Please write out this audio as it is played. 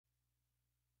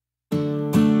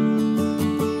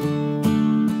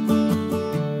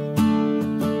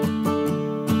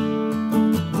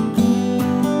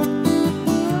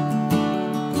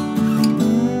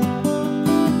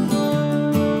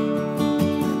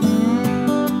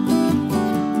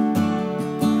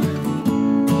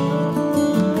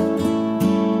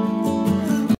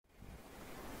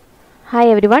Hi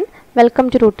everyone, welcome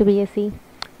to Route to BSc.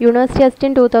 University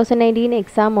Assistant 2019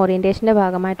 exam orientation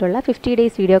ഭാഗമായിട്ടുള്ള 50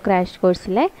 days video crash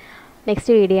കോഴ്സിലെ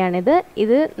next video ആണിത്.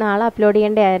 ഇത് നാളെ upload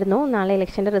ചെയ്യേണ്ടതായിരുന്നു. നാളെ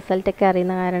ഇലക്ഷൻ്റെ റിസൾട്ടൊക്കെ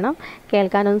അറിയുന്ന കാരണം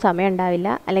കേൾക്കാനൊന്നും സമയം ഉണ്ടാവില്ല,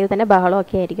 അല്ലെങ്കിൽ തന്നെ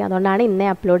ബഹളമൊക്കെ ആയിരിക്കും. അതുകൊണ്ടാണ് ഇന്നേ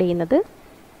അപ്ലോഡ് ചെയ്യുന്നത്.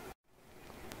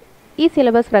 ഈ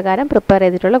സിലബസ് പ്രകാരം പ്രിപ്പയർ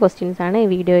ചെയ്തിട്ടുള്ള ക്വസ്റ്റ്യൻസാണ് ഈ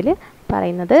വീഡിയോയിൽ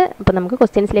പറയുന്നത്. അപ്പോൾ നമുക്ക്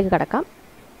ക്വസ്റ്റ്യൻസിലേക്ക് കടക്കാം.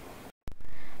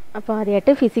 അപ്പോൾ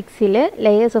ആദ്യമായിട്ട് ഫിസിക്സിൽ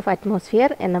ലെയേഴ്സ് ഓഫ്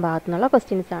അറ്റ്മോസ്ഫിയർ എന്ന ഭാഗത്തു നിന്നുള്ള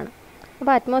ക്വസ്റ്റ്യൻസാണ്.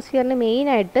 അപ്പോൾ അറ്റ്മോസ്ഫിയറിന്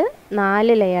മെയിനായിട്ട്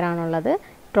 4 ലെയറാണുള്ളത്: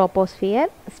 ട്രോപ്പോസ്ഫിയർ,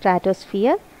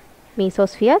 സ്ട്രാറ്റോസ്ഫിയർ,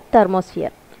 മീസോസ്ഫിയർ,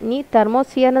 തെർമോസ്ഫിയർ. ഇനി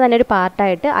തെർമോസ്ഫിയറിന് തന്നെ ഒരു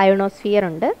പാർട്ടായിട്ട് അയോണോസ്ഫിയർ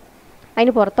ഉണ്ട്.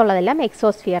 അതിന് പുറത്തുള്ളതെല്ലാം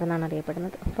എക്സോസ്ഫിയർ എന്നാണ്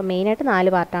അറിയപ്പെടുന്നത്. അപ്പോൾ മെയിനായിട്ട്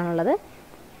 4 പാർട്ടാണുള്ളത്.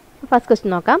 ഫസ്റ്റ്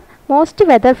ക്വസ്റ്റ്യൻ നോക്കാം.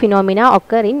 Most weather phenomena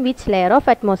occur in which layer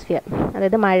of atmosphere?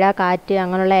 അതായത് മഴ, കാറ്റ്,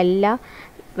 അങ്ങനെയുള്ള എല്ലാ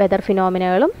വെതർ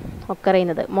ഫിനോമിനകളും ഒക്കർ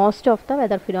ചെയ്യുന്നത്, most of the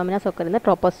weather ഫിനോമിനാസ് occur ചെയ്യുന്നത്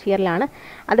ട്രോപ്പോസ്ഫിയറിലാണ്.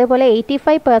 അതേപോലെ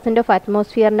 85% ഓഫ്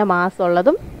അറ്റ്മോസ്ഫിയറിൻ്റെ മാസ്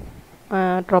ഉള്ളതും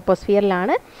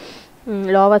ട്രോപ്പോസ്ഫിയറിലാണ്,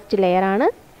 ലോവസ്റ്റ് ലെയറാണ്.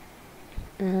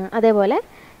 അതേപോലെ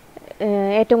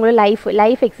ഏറ്റവും കൂടുതൽ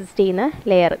ലൈഫ് എക്സിസ്റ്റ് ചെയ്യുന്ന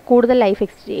ലെയർ, കൂടുതൽ ലൈഫ്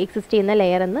എക്സിസ്റ്റ് ചെയ്യുന്ന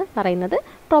ലെയർ എന്ന് പറയുന്നത്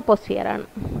ട്രോപ്പോസ്ഫിയറാണ്.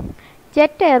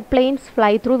 Jet airplanes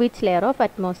fly through which layer of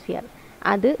atmosphere?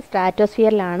 അത്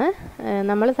സ്ട്രാറ്റോസ്ഫിയറിലാണ്.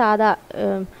 നമ്മൾ സാധാ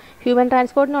ഹ്യൂമൻ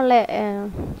ട്രാൻസ്പോർട്ടിനുള്ള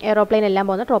എയ്റോപ്ലെയിൻ എല്ലാം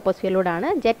പോകുന്നത് ട്രോപ്പോസ്ഫിയറിലൂടെയാണ്.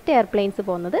 ജെറ്റ് എയർപ്ലെയിൻസ്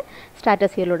പോകുന്നത്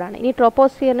സ്ട്രാറ്റോസ്ഫിയറിലൂടെയാണ്. ഇനി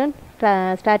ട്രോപ്പോസ്ഫിയറിനും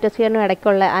സ്ട്രാറ്റോസ്ഫിയറിനും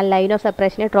ഇടയ്ക്കുള്ള ആ ലൈൻ ഓഫ്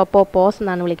സെപ്പറേഷനെ ട്രോപ്പോപോസ്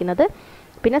എന്നാണ് വിളിക്കുന്നത്.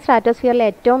 പിന്നെ സ്ട്രാറ്റോസ്ഫിയറിലെ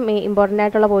ഏറ്റവും ഇമ്പോർട്ടൻ്റ്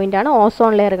ആയിട്ടുള്ള പോയിൻ്റാണ്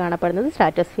ഓസോൺ ലെയർ കാണപ്പെടുന്നത്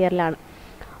സ്ട്രാറ്റോസ്ഫിയറിലാണ്.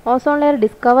 ഓസോൺ ലെയർ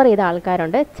ഡിസ്കവർ ചെയ്ത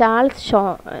ആൾക്കാരുണ്ട്.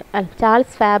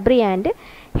 ചാൾസ് ഫാബ്രി ആൻഡ്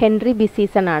ഹെൻറി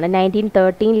ബിസീസൺ ആണ്.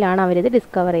 1913 അവരിത്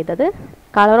ഡിസ്കവർ ചെയ്തത്.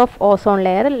 Colour of ozone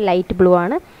layer light blue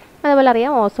ആണ്. അതുപോലെ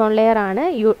അറിയാം, ഓസോൺ ലെയർ ആണ്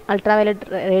അൾട്രാവയലറ്റ്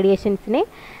റേഡിയേഷൻസിനെ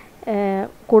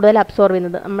കൂടുതൽ അബ്സോർവ്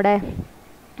ചെയ്യുന്നത്.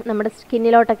 നമ്മുടെ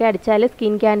സ്കിന്നിലോട്ടൊക്കെ അടിച്ചാൽ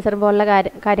സ്കിൻ ക്യാൻസർ പോലുള്ള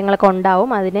കാര്യങ്ങളൊക്കെ ഉണ്ടാവും.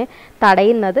 അതിനെ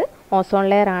തടയുന്നത് ഓസോൺ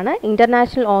ലെയർ ആണ്.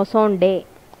 International ozone day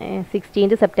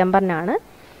 16 സെപ്റ്റംബറിനാണ്.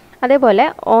 അതേപോലെ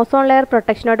ഓസോൺ ലെയർ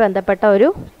പ്രൊട്ടക്ഷനോട് ബന്ധപ്പെട്ട ഒരു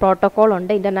പ്രോട്ടോക്കോൾ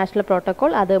ഉണ്ട്, ഇൻ്റർനാഷണൽ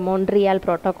പ്രോട്ടോക്കോൾ. അത് മോൺട്രിയാൽ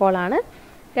പ്രോട്ടോക്കോളാണ്.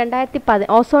 2010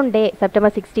 ഓസോൺ ഡേ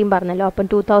സെപ്റ്റംബർ 16 പറഞ്ഞല്ലോ. അപ്പം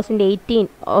 2018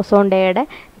 ഓസോൺ ഡേയുടെ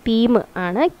തീം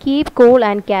ആണ് keep cool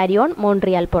and carry on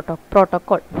Montreal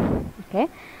protocol. Okay.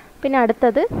 പിന്നെ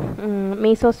അടുത്തത്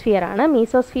മീസോസ്ഫിയർ ആണ്.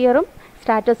 മീസോസ്ഫിയറും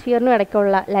സ്ട്രാറ്റോസ്ഫിയറിനും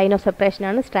ഇടയ്ക്കുള്ള ലൈൻ ഓഫ്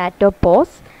സെപ്പറേഷനാണ്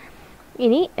സ്ട്രാറ്റോപോസ്.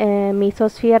 ഇനി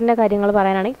മീസോസ്ഫിയറിൻ്റെ കാര്യങ്ങൾ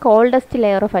പറയാനാണെങ്കിൽ കോൾഡസ്റ്റ്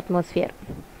ലെയർ ഓഫ് അറ്റ്മോസ്ഫിയർ,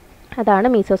 അതാണ്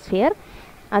മീസോസ്ഫിയർ.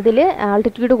 അതിൽ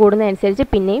ആൾട്ടിറ്റ്യൂഡ് കൂടുന്നതനുസരിച്ച്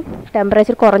പിന്നെയും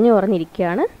ടെമ്പറേച്ചർ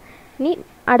കുറഞ്ഞിരിക്കുകയാണ്. ഇനി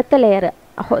അടുത്ത ലെയർ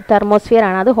തെർമോസ്ഫിയർ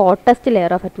ആണ്. അത് ഹോട്ടസ്റ്റ്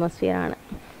ലെയർ ഓഫ് അറ്റ്മോസ്ഫിയർ ആണ്.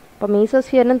 അപ്പോൾ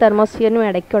മീസോസ്ഫിയറിനും തെർമോസ്ഫിയറിനും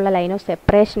ഇടയ്ക്കുള്ള ലൈൻ ഓഫ്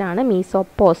സെപ്പറേഷനാണ്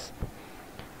മീസോപോസ്.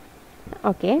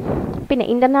 ഓക്കെ. പിന്നെ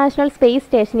international space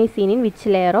station is seen in which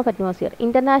layer of atmosphere?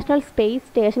 International space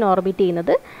station orbit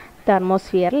ചെയ്യുന്നത്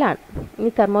തെർമോസ്ഫിയറിലാണ്.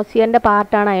 ഇനി തെർമോസ്ഫിയറിൻ്റെ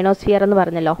പാർട്ടാണ് അയണോസ്ഫിയർ എന്ന്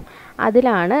പറഞ്ഞല്ലോ.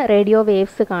 അതിലാണ് റേഡിയോ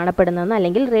വേവ്സ് കാണപ്പെടുന്നതെന്ന്,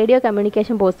 അല്ലെങ്കിൽ റേഡിയോ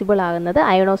കമ്മ്യൂണിക്കേഷൻ പോസിബിൾ ആകുന്നത്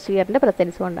അയണോസ്ഫിയറിൻ്റെ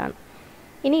പ്രസൻസ് കൊണ്ടാണ്.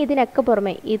 ഇനി ഇതിനൊക്കെ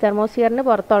പുറമെ ഈ തെർമോസ്ഫിയറിന്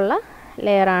പുറത്തുള്ള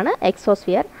ലെയറാണ്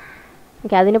എക്സോസ്ഫിയർ.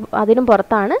 ഓക്കെ. അതിനും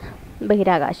പുറത്താണ്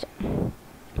ബഹിരാകാശം.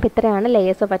 അപ്പോൾ ഇത്രയാണ്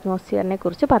ലെയേഴ്സ് ഓഫ് അറ്റ്മോസ്ഫിയറിനെ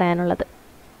കുറിച്ച് പറയാനുള്ളത്.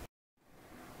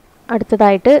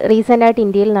 അടുത്തതായിട്ട് റീസെൻ്റായിട്ട്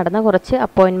ഇന്ത്യയിൽ നടന്ന കുറച്ച്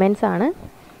അപ്പോയിൻമെൻറ്റ്സ് ആണ്.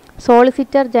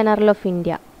 Solicitor general of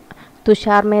India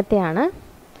Tushar മേത്തയാണ്.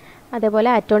 അതേപോലെ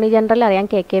അറ്റോർണി ജനറൽ അറിയാം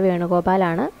KK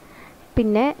വേണുഗോപാലാണ്.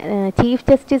 പിന്നെ chief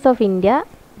justice of India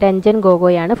Ranjan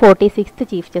ഗൊഗോയാണ്, 46th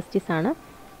chief justice ആണ്.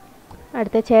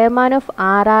 അടുത്ത ചെയർമാൻ ഓഫ്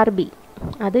RRB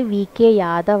അത് VK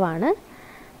യാദവ് ആണ്.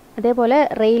 അതേപോലെ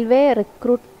റെയിൽവേ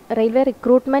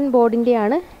റിക്രൂട്ട്മെൻറ്റ്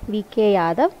ബോർഡിൻ്റെയാണ് VK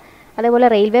യാദവ്. അതേപോലെ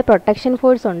റെയിൽവേ പ്രൊട്ടക്ഷൻ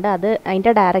ഫോഴ്സ് ഉണ്ട്,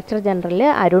 അതിൻ്റെ ഡയറക്ടർ ജനറൽ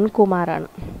അരുൺ കുമാറാണ്.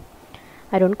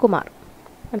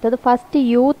 അടുത്തത് first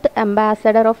youth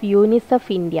ambassador of UNICEF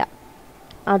India,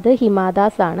 അത്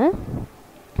ഹിമാദാസ് ആണ്.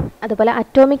 അതുപോലെ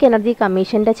അറ്റോമിക് എനർജി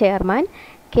കമ്മീഷൻ്റെ ചെയർമാൻ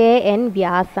KN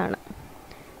വ്യാസ് ആണ്.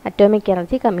 Atomic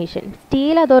energy commission.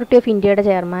 Steel authority of ഇന്ത്യയുടെ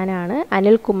ചെയർമാനാണ്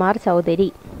Anil Kumar Chaudhary.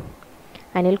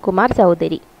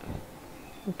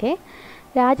 Okay.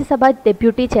 Rajya Sabha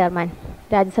deputy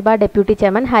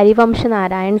chairman Harivansh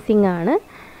Narayan Singh ആണ്.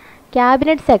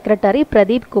 Cabinet secretary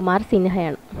Pradeep Kumar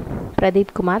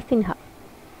Sinha.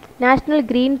 National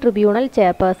green tribunal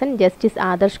chairperson justice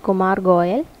Adarsh Kumar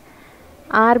Goyal.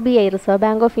 RBI reserve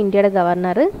bank of ഇന്ത്യയുടെ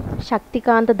ഗവർണർ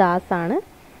ശക്തികാന്ത് ദാസ് ആണ്.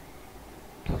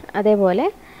 അതേപോലെ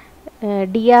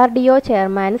DRDO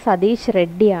chairman Satheesh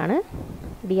റെഡ്ഡിയാണ്.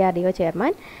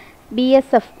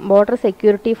 BSF border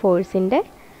security ഫോഴ്സിൻ്റെ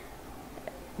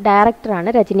ഡയറക്ടറാണ്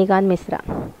രജനികാന്ത് മിശ്ര.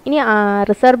 ഇനി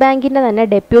റിസർവ് ബാങ്കിൻ്റെ തന്നെ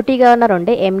ഡെപ്യൂട്ടി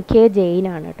ഗവർണറുണ്ട് MK ജെയിൻ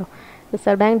ആണ് കേട്ടോ.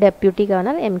 Reserve bank deputy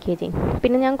governor MKG.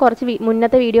 പിന്നെ ഞാൻ കുറച്ച്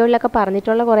മുന്നത്തെ വീഡിയോയിലൊക്കെ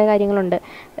പറഞ്ഞിട്ടുള്ള കുറേ കാര്യങ്ങളുണ്ട്.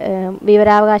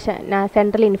 വിവരാവകാശ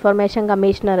central information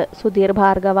commissioner Sudheer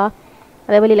Bhargava,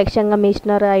 അതേപോലെ ഇലക്ഷൻ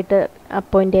കമ്മീഷണറായിട്ട്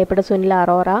അപ്പോയിൻ്റ് ചെയ്യപ്പെട്ട സുനിൽ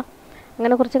അറോറ,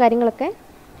 അങ്ങനെ കുറച്ച് കാര്യങ്ങളൊക്കെ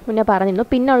മുന്നേ പറഞ്ഞിരുന്നു.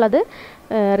 പിന്നുള്ളത്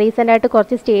റീസെൻ്റായിട്ട്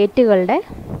കുറച്ച് സ്റ്റേറ്റുകളുടെ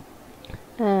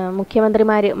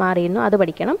മുഖ്യമന്ത്രിമാർ മാറിയിരുന്നു, അത്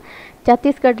പഠിക്കണം.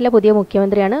 ഛത്തീസ്ഗഡിലെ പുതിയ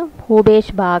മുഖ്യമന്ത്രിയാണ്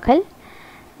ഭൂപേഷ് ബാഘൽ.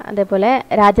 അതേപോലെ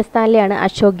രാജസ്ഥാനിലെയാണ്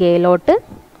അശോക് ഗെഹ്ലോട്ട്,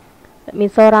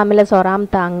 മിസോറാമിലെ സൊറാം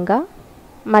താങ്ക,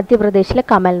 മധ്യപ്രദേശിലെ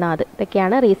കമൽനാഥ്.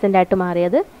 ഇതൊക്കെയാണ് റീസെൻ്റായിട്ട്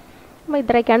മാറിയത്. അപ്പോൾ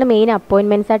ഇത്രയൊക്കെയാണ് മെയിൻ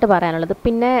അപ്പോയിൻമെൻറ്റ്സ് ആയിട്ട് പറയാനുള്ളത്.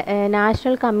 പിന്നെ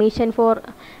നാഷണൽ കമ്മീഷൻ ഫോർ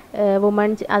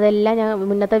വുമൺസ്, അതെല്ലാം ഞാൻ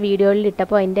മുന്നത്തെ വീഡിയോയിൽ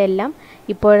ഇട്ടപ്പോൾ അതിൻ്റെ എല്ലാം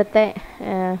ഇപ്പോഴത്തെ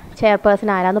ചെയർപേഴ്സൺ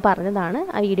ആരാന്ന് പറഞ്ഞതാണ്.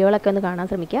 ആ വീഡിയോകളൊക്കെ ഒന്ന് കാണാൻ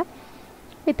ശ്രമിക്കുക.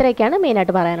 ഇത്രയൊക്കെയാണ്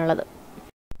മെയിനായിട്ട് പറയാനുള്ളത്.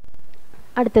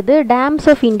 അടുത്തത് ഡാംസ്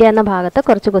ഓഫ് ഇന്ത്യ എന്ന ഭാഗത്തെ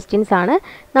കുറച്ച് ക്വസ്റ്റ്യൻസ് ആണ്.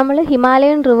 നമ്മൾ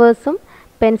ഹിമാലയൻ റിവേഴ്സും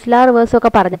പെൻസിലാർ റിവേഴ്സും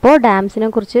ഒക്കെ പറഞ്ഞപ്പോൾ ഡാംസിനെ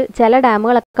കുറിച്ച് ചില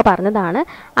ഡാമുകളൊക്കെ പറഞ്ഞതാണ്.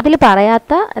 അതിൽ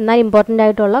പറയാത്ത എന്നാൽ ഇമ്പോർട്ടൻ്റ്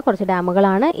ആയിട്ടുള്ള കുറച്ച്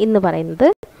ഡാമുകളാണ് ഇന്ന് പറയുന്നത്.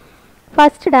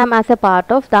 First dam as A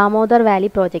part of Damodar Valley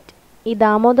project. ഈ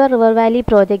ദാമോദർ റിവർ വാലി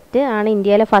പ്രോജക്റ്റ് ആണ്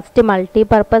ഇന്ത്യയിലെ first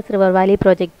multipurpose river Valley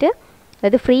project,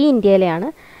 അതായത് ഫ്രീ ഇന്ത്യയിലെയാണ്.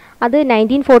 അത്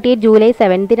 1948 ജൂലൈ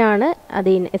 7 അത്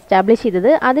എസ്റ്റാബ്ലിഷ്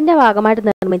ചെയ്തത്. അതിൻ്റെ ഭാഗമായിട്ട്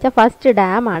നിർമ്മിച്ച ഫസ്റ്റ്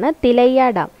ഡാമാണ് തിലയ്യ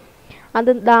ഡാം.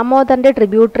 അത് ദാമോദറിൻ്റെ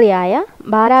ട്രിബ്യൂട്ടറി ആയ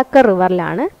ബാരാക്കർ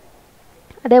റിവറിലാണ്.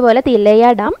 അതേപോലെ തിലയ്യ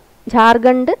ഡാം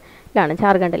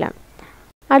ജാർഖണ്ഡിലാണ്.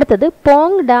 അടുത്തത്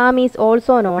pong dam is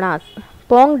also known as.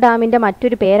 Pong ഡാമിൻ്റെ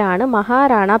മറ്റൊരു പേരാണ്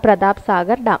മഹാറാണ പ്രതാപ്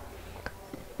സാഗർ ഡാം.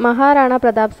 മഹാറാണ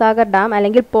പ്രതാപ് സാഗർ ഡാം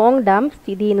അല്ലെങ്കിൽ പോങ് ഡാം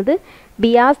സ്ഥിതി ചെയ്യുന്നത്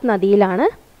ബിയാസ് നദിയിലാണ്,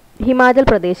 ഹിമാചൽ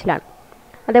പ്രദേശിലാണ്.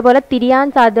 അതേപോലെ തിരിയാൻ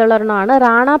സാധ്യതയുള്ള ഒരെണ്ണമാണ്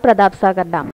റാണ പ്രതാപ് സാഗർ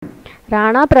ഡാം.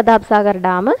 റാണ പ്രതാപ് സാഗർ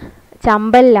ഡാം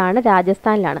ചമ്പലിലാണ്,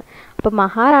 രാജസ്ഥാനിലാണ്. അപ്പോൾ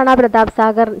മഹാറാണ പ്രതാപ്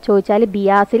സാഗർ ചോദിച്ചാൽ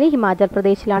ബിയാസിൽ, ഹിമാചൽ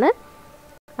പ്രദേശിലാണ്.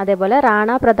 അതേപോലെ റാണ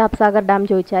പ്രതാപ് സാഗർ ഡാം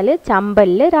ചോദിച്ചാൽ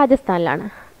ചമ്പലിൽ, രാജസ്ഥാനിലാണ്.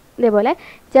 അതേപോലെ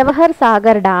ജവഹർ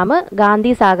സാഗർ ഡാം,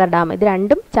 ഗാന്ധി സാഗർ ഡാം, ഇത്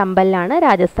രണ്ടും ചമ്പലിലാണ്,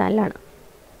 രാജസ്ഥാനിലാണ്.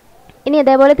 ഇനി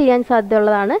അതേപോലെ തിരിയാൻ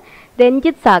സാധ്യതയുള്ളതാണ്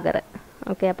രഞ്ജിത്ത് സാഗർ.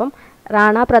 ഓക്കെ, അപ്പം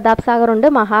റാണ പ്രതാപ് സാഗർ ഉണ്ട്,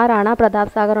 മഹാറാണ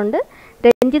പ്രതാപ് സാഗർ ഉണ്ട്,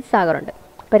 രഞ്ജിത്ത് സാഗർ ഉണ്ട്.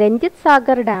 അപ്പോൾ രഞ്ജിത്ത്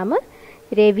സാഗർ ഡാം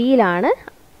രവിയിലാണ്,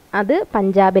 അത്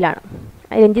പഞ്ചാബിലാണ്.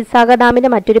 രഞ്ജിത്ത് സാഗർ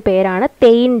ഡാമിൻ്റെ മറ്റൊരു പേരാണ്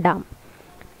തെയിൻ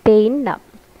ഡാം.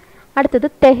 അടുത്തത്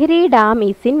Tehri dam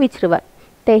is in which river.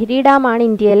 Tehri dam ആണ്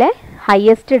ഇന്ത്യയിലെ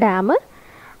ഹയസ്റ്റ് ഡാം.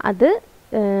 അത്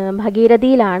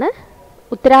ഭഗീരഥിയിലാണ്,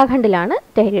 ഉത്തരാഖണ്ഡിലാണ്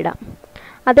തെഹ്രി ഡാം.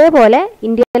 അതേപോലെ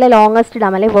ഇന്ത്യയിലെ ലോങ്ങസ്റ്റ്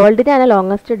ഡാം അല്ലെങ്കിൽ വേൾഡിലെ തന്നെ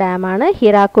ലോങ്ങസ്റ്റ് ഡാമാണ്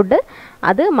ഹിരാക്കുഡ്.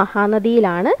 അത്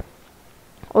മഹാനദിയിലാണ്,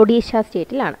 ഒഡീഷ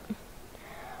സ്റ്റേറ്റിലാണ്.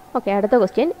 ഓക്കെ, അടുത്ത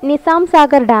question. Nizam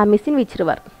Sagar dam is in which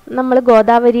river. നമ്മൾ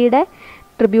ഗോദാവരിയുടെ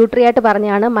ട്രിബ്യൂട്ടറി ആയിട്ട്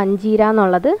പറഞ്ഞാണ് മഞ്ചീര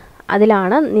എന്നുള്ളത്,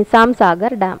 അതിലാണ് നിസാം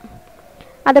സാഗർ ഡാം.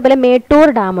 അതേപോലെ മേട്ടൂർ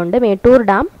ഡാം ഉണ്ട്. മേട്ടൂർ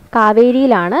ഡാം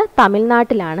കാവേരിയിലാണ്,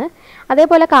 തമിഴ്നാട്ടിലാണ്.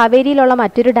 അതേപോലെ കാവേരിയിലുള്ള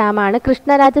മറ്റൊരു ഡാമാണ്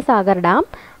കൃഷ്ണരാജ സാഗർ ഡാം,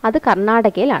 അത്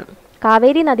കർണാടകയിലാണ്.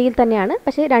 കാവേരി നദിയിൽ തന്നെയാണ്,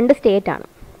 പക്ഷേ 2 സ്റ്റേറ്റാണ്.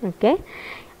 ഓക്കെ,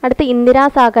 അടുത്ത്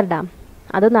ഇന്ദിരാസാഗർ ഡാം,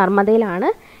 അത് നർമ്മദയിലാണ്.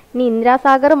 ഇനി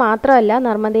ഇന്ദിരാസാഗർ മാത്രമല്ല,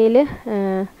 നർമ്മദയിൽ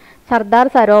സർദാർ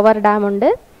സരോവർ ഡാമുണ്ട്,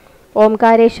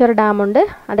 ഓംകാരേശ്വർ ഡാമുണ്ട്,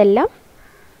 അതെല്ലാം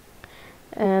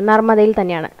നർമ്മദയിൽ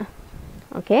തന്നെയാണ്.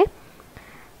 ഓക്കെ,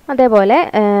 അതേപോലെ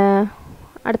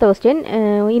അടുത്ത ക്വസ്റ്റ്യൻ.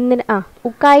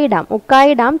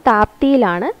 ഉക്കായി ഡാം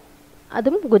താപ്തിയിലാണ്,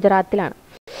 അതും ഗുജറാത്തിലാണ്.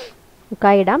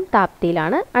 ഉക്കായി ഡാം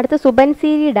താപ്തിയിലാണ്. അടുത്ത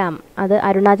സുബൻസിരി ഡാം, അത്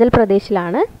അരുണാചൽ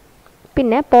പ്രദേശിലാണ്.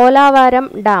 പിന്നെ പോലാവാരം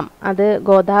ഡാം, അത്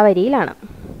ഗോദാവരിയിലാണ്.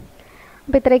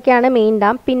 അപ്പോൾ ഇത്രയൊക്കെയാണ് മെയിൻ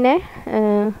ഡാം. പിന്നെ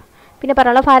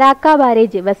പറയാനുള്ള ഫരാക്ക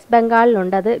ബാരേജ് വെസ്റ്റ്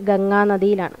ബംഗാളിലുണ്ട്, അത് ഗംഗാ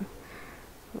നദിയിലാണ്.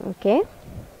 ഓക്കെ,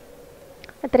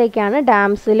 അത്രയൊക്കെയാണ്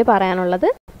ഡാംസിൽ പറയാനുള്ളത്.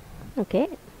 ഓക്കെ,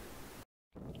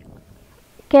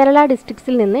 കേരള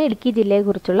ഡിസ്ട്രിക്ട്സിൽ നിന്ന് ഇടുക്കി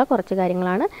ജില്ലയെക്കുറിച്ചുള്ള കുറച്ച്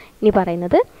കാര്യങ്ങളാണ് ഇനി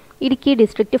പറയുന്നത്. ഇടുക്കി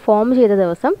ഡിസ്ട്രിക്റ്റ് ഫോം ചെയ്ത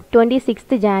ദിവസം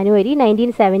 26 ജാനുവരി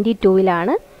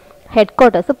 1972 ഹെഡ്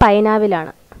ക്വാർട്ടേഴ്സ്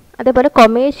പൈനാവിലാണ്. അതേപോലെ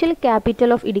കൊമേഴ്ഷ്യൽ ക്യാപിറ്റൽ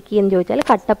ഓഫ് ഇടുക്കി എന്ന് ചോദിച്ചാൽ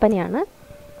കട്ടപ്പനയാണ്.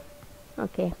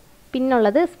 ഓക്കെ,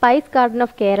 പിന്നുള്ളത് സ്പൈസ് ഗാർഡൻ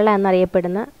ഓഫ് കേരള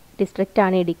എന്നറിയപ്പെടുന്ന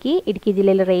ഡിസ്ട്രിക്റ്റാണ് ഇടുക്കി. ഇടുക്കി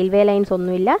ജില്ലയിൽ റെയിൽവേ ലൈൻസ്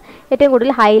ഒന്നുമില്ല. ഏറ്റവും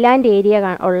കൂടുതൽ ഹൈലാൻഡ്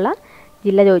ഏരിയ ഉള്ള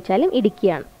ജില്ല ചോദിച്ചാലും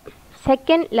ഇടുക്കിയാണ്.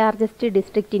 Second largest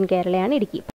district in കേരളയാണ്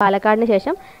Idukki. പാലക്കാടിന്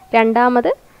ശേഷം 2ാമത്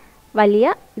വലിയ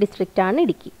ഡിസ്ട്രിക്റ്റാണ്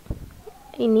ഇടുക്കി.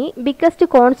 ഇനി ബിഗ്ഗസ്റ്റ്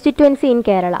കോൺസ്റ്റിറ്റ്യുവൻസി ഇൻ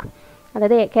കേരള,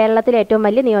 അതായത് കേരളത്തിലെ ഏറ്റവും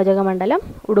വലിയ നിയോജകമണ്ഡലം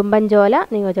ഉടുമ്പൻചോല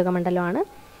നിയോജകമണ്ഡലമാണ്.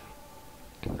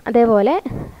 അതേപോലെ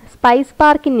സ്പൈസ്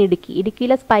പാർക്ക് ഇൻ ഇടുക്കി,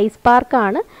 ഇടുക്കിയിലെ സ്പൈസ്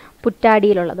പാർക്കാണ്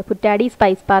പുറ്റാടിയിലുള്ളത്. പുറ്റാടി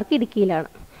സ്പൈസ് പാർക്ക് ഇടുക്കിയിലാണ്.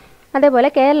 അതേപോലെ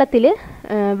കേരളത്തിൽ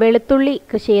വെളുത്തുള്ളി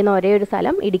കൃഷി ചെയ്യുന്ന ഒരേ ഒരു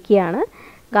സ്ഥലം ഇടുക്കിയാണ്.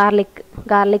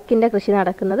 ഗാർലിക്കിൻ്റെ കൃഷി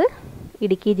നടക്കുന്നത്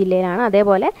ഇടുക്കി ജില്ലയിലാണ്.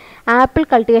 അതേപോലെ ആപ്പിൾ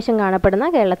കൾട്ടിവേഷൻ കാണപ്പെടുന്ന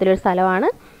കേരളത്തിലൊരു സ്ഥലമാണ്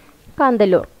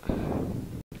കാന്തല്ലൂർ.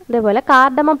 അതേപോലെ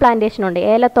കാർഡമം പ്ലാന്റേഷൻ ഉണ്ട്,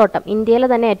 ഏലത്തോട്ടം. ഇന്ത്യയിലെ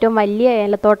തന്നെ ഏറ്റവും വലിയ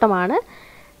ഏലത്തോട്ടമാണ്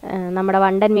നമ്മുടെ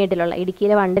വണ്ടൻമേട്ടിലുള്ള,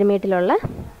 ഇടുക്കിയിലെ വണ്ടൻമേട്ടിലുള്ള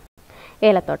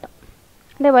ഏലത്തോട്ടം.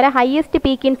 അതേപോലെ highest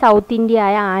peak in south India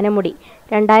ആയ ആനമുടി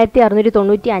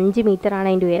 2695 മീറ്ററാണ്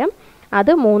അതിൻ്റെ ഉയരം.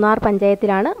 അത് മൂന്നാർ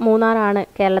പഞ്ചായത്തിലാണ്. മൂന്നാറാണ്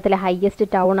കേരളത്തിലെ ഹയസ്റ്റ്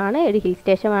ടൗൺ ആണ്, ഒരു ഹിൽ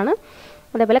സ്റ്റേഷനാണ്.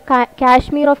 അതേപോലെ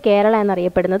കാശ്മീർ ഓഫ് കേരള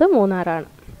എന്നറിയപ്പെടുന്നത് മൂന്നാറാണ്.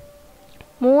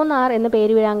 മൂന്നാർ എന്ന്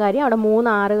പേര് വീഴാൻ കാര്യം അവിടെ 3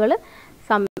 ആറുകൾ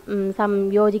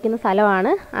സംയോജിക്കുന്ന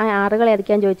സ്ഥലമാണ്. ആ ആറുകൾ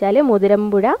ഏതൊക്കെയാണെന്ന് ചോദിച്ചാൽ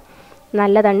മുതിരമ്പുഴ,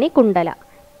 നല്ലതണ്ണി, കുണ്ടല,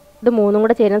 ഇത് 3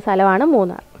 കൂടെ ചേരുന്ന സ്ഥലമാണ്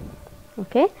മൂന്നാർ.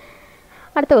 ഓക്കെ,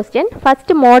 അടുത്ത question.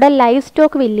 First model live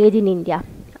stock village in India,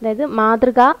 അതായത്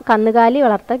മാതൃക കന്നുകാലി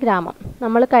വളർത്ത ഗ്രാമം.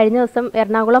 നമ്മൾ കഴിഞ്ഞ ദിവസം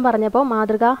എറണാകുളം പറഞ്ഞപ്പോൾ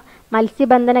മാതൃക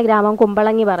മത്സ്യബന്ധന ഗ്രാമം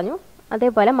കുമ്പളങ്ങി പറഞ്ഞു.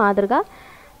 അതേപോലെ മാതൃക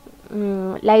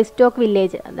ലൈവ് സ്റ്റോക്ക്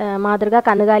വില്ലേജ്, മാതൃക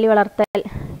കന്നുകാലി വളർത്തൽ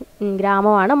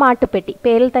ഗ്രാമമാണ് മാട്ടുപ്പെട്ടി.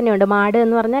 പേരിൽ തന്നെയുണ്ട്, മാട്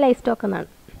എന്ന് പറഞ്ഞാൽ ലൈവ് സ്റ്റോക്ക് എന്നാണ്.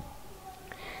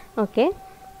 ഓക്കെ,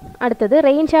 അടുത്തത്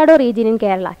rain shadow region in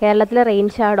Kerala. കേരളത്തിലെ റെയിൻ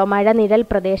ഷാഡോ മഴ നിഴൽ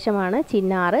പ്രദേശമാണ്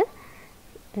ചിന്നാർ.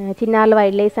 ചിന്നാറിൽ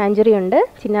വൈൽഡ് ലൈഫ് സാങ്ച്വറി ഉണ്ട്.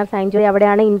 ചിന്നാർ സാങ്ച്വറി,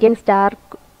 അവിടെയാണ് ഇന്ത്യൻ സ്റ്റാർ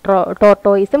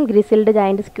ടോർട്ടോയിസും ഗ്രിസിൽഡ്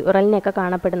ജയൻറ്റ് സ്ക്യൂറലിനെയൊക്കെ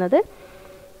കാണപ്പെടുന്നത്.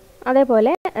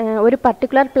 അതേപോലെ ഒരു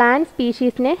പർട്ടിക്കുലർ പ്ലാന്റ്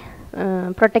സ്പീഷീസിനെ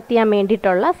പ്രൊട്ടക്റ്റ് ചെയ്യാൻ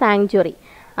വേണ്ടിയിട്ടുള്ള സാങ്ച്വറി,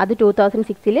 അത്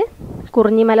 2006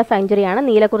 കുറിഞ്ഞിമല സാങ്ച്വറിയാണ്,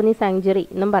 നീലക്കുറിഞ്ഞി സാങ്ച്വറി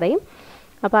എന്നും പറയും.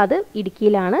 അപ്പോൾ അത്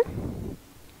ഇടുക്കിയിലാണ്.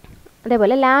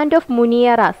 അതേപോലെ ലാൻഡ് ഓഫ്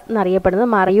മുനിയറാസ് എന്നറിയപ്പെടുന്നത്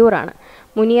മറയൂറാണ്.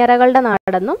 മുനിയറകളുടെ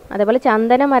നാടെന്നും അതേപോലെ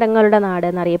ചന്ദന മരങ്ങളുടെ നാട്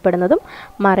എന്നറിയപ്പെടുന്നതും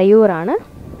മറയൂറാണ്.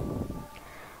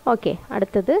 ഓക്കെ,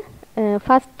 അടുത്തത്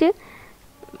first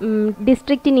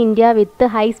district in India with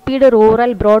high speed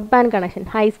rural broadband connection.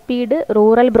 High speed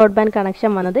rural broadband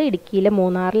connection വന്നത് ഇടുക്കിയിലെ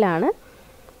മൂന്നാറിലാണ്.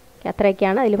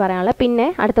 അത്രയൊക്കെയാണ് അതിൽ പറയാനുള്ളത്. പിന്നെ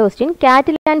അടുത്ത ക്വസ്റ്റ്യൻ.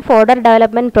 കാറ്റിൽ and fodder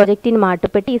development project in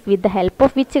Mattupetty is with the help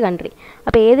of which country.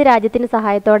 അപ്പോൾ ഏത് രാജ്യത്തിൻ്റെ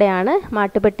സഹായത്തോടെയാണ്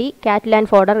മാട്ടുപ്പെട്ടി കാറ്റിൽ ആൻഡ്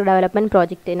ഫോഡർ ഡെവലപ്മെൻറ്റ്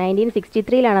പ്രോജക്റ്റ്?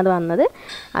 1963 അത് വന്നത്.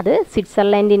 അത്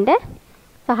സ്വിറ്റ്സർലൻഡിൻ്റെ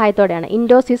സഹായത്തോടെയാണ്.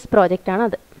 ഇൻഡോ സ്വിസ് പ്രോജക്റ്റാണ്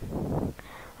അത്.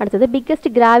 അടുത്തത് biggest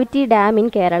gravity dam in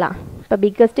Kerala. ഇപ്പോൾ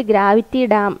biggest gravity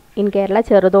dam in Kerala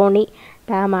Cheruthoni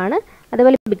ഡാമാണ്.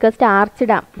 അതുപോലെ ബിഗ്ഗസ്റ്റ് ആർച്ച്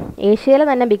ഡാം, ഏഷ്യയിലെ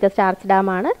തന്നെ biggest arch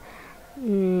ഡാമാണ്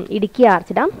Idukki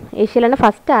arch dam. ഏഷ്യയിലെ തന്നെ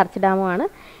first arch ഡാമുമാണ്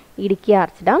Idukki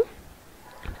arch dam.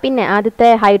 പിന്നെ ആദ്യത്തെ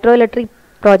ഹൈഡ്രോ ഇലക്ട്രിക്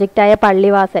പ്രോജക്റ്റായ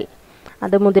പള്ളിവാസൽ,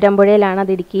 അത് മുതിരമ്പുഴയിലാണ്,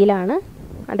 അത് ഇടുക്കിയിലാണ്.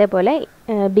 അതേപോലെ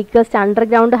biggest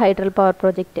underground hydel power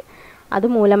project, അത്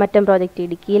മൂലമറ്റം പ്രോജക്റ്റ്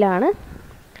ഇടുക്കിയിലാണ്.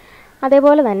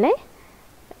 അതേപോലെ തന്നെ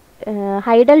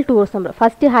hydel tourism,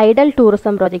 first hydel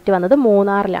tourism project വന്നത്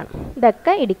മൂന്നാറിലാണ്.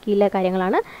 ഇതൊക്കെ ഇടുക്കിയിലെ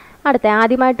കാര്യങ്ങളാണ്. അടുത്ത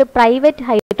ആദ്യമായിട്ട് പ്രൈവറ്റ്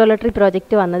ഹൈഡ്രോ ഇലക്ട്രിക്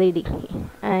പ്രോജക്റ്റ് വന്നത്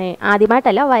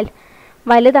ആദ്യമായിട്ടല്ല,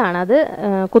 വലുതാണ്, അത്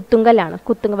കുത്തുങ്കലാണ്.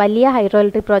 വലിയ ഹൈഡ്രോ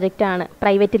ഇലക്ട്രിക് പ്രോജക്റ്റാണ്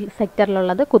പ്രൈവറ്റ്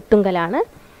സെക്ടറിലുള്ളത്, കുത്തുങ്കലാണ്.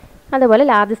 അതുപോലെ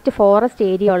ലാർജസ്റ്റ് ഫോറസ്റ്റ്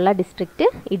ഏരിയ ഉള്ള ഡിസ്ട്രിക്റ്റ്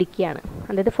ഇടുക്കിയാണ്.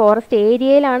 അതായത് ഫോറസ്റ്റ്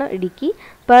ഏരിയയിലാണ് ഇടുക്കി,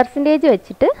 പെർസെൻറ്റേജ്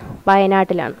വെച്ചിട്ട്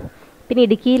വയനാട്ടിലാണ്. പിന്നെ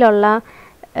ഇടുക്കിയിലുള്ള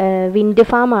വിൻഡ്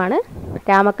ഫാമാണ്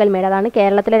രാമക്കൽമേട്, അതാണ്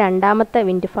കേരളത്തിലെ 2ാമത്തെ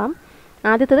വിൻഡ് ഫാം.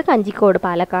 ആദ്യത്തേത് കഞ്ചിക്കോട്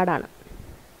പാലക്കാടാണ്.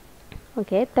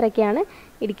 ഓക്കെ, ഇത്രയൊക്കെയാണ്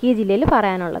ഇടുക്കി ജില്ലയിൽ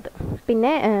പറയാനുള്ളത്.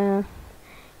 പിന്നെ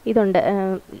ഇതുണ്ട്,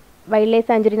 വൈൽഡ് ലൈഫ്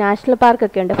സാങ്ച്വറി നാഷണൽ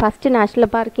പാർക്കൊക്കെ ഉണ്ട്. First national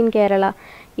park in Kerala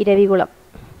Eravikulam,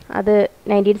 അത്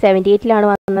 1978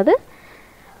 വന്നത്.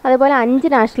 അതുപോലെ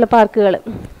 5 നാഷണൽ പാർക്കുകൾ,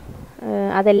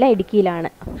 അതെല്ലാം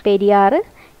ഇടുക്കിയിലാണ്. പെരിയാർ,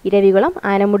 ഇരവികുളം,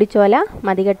 ആനമുടിച്ചോല,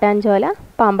 മതികെട്ടാൻചോല,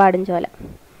 പാമ്പാടുംചോല.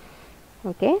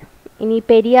 ഓക്കെ, ഇനി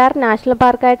പെരിയാർ നാഷണൽ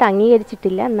പാർക്കായിട്ട്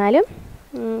അംഗീകരിച്ചിട്ടില്ല, എന്നാലും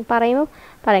പറയാം.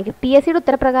 PSCയുടെ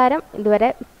ഉത്തരപ്രകാരം ഇതുവരെ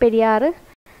പെരിയാർ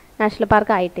നാഷണൽ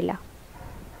പാർക്ക് ആയിട്ടില്ല.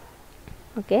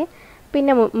 ഓക്കെ,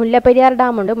 പിന്നെ മുല്ലപ്പെരിയാർ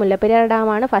ഡാമുണ്ട്. Mullaperiyar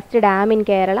ഡാമാണ് first dam in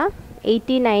Kerala.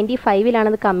 1895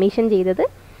 അത് കമ്മീഷൻ ചെയ്തത്.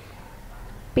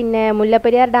 പിന്നെ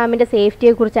മുല്ലപ്പെരിയാർ ഡാമിൻ്റെ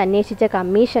സേഫ്റ്റിയെക്കുറിച്ച് അന്വേഷിച്ച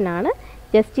കമ്മീഷനാണ്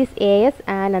ജസ്റ്റിസ് AS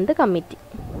ആനന്ദ് കമ്മിറ്റി.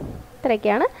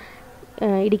 ഇത്രയൊക്കെയാണ്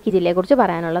ഇടുക്കി ജില്ലയെക്കുറിച്ച്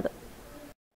പറയാനുള്ളത്.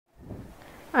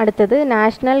 അടുത്തത്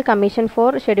national commission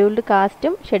for scheduled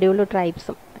കാസ്റ്റും scheduled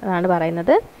ട്രൈബ്സും അതാണ്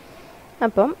പറയുന്നത്.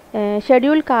 അപ്പം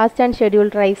scheduled caste and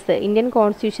scheduled tribes Indian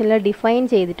കോൺസ്റ്റിറ്റ്യൂഷനിൽ define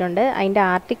ചെയ്തിട്ടുണ്ട്. അതിൻ്റെ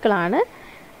ആർട്ടിക്കിളാണ്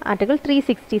ആർട്ടിക്കിൾ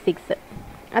 366.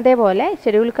 അതേപോലെ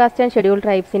ഷെഡ്യൂൾഡ് കാസ്റ്റ് ആൻഡ് ഷെഡ്യൂൾഡ്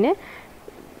ട്രൈബ്സിന്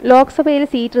ലോക്സഭയിൽ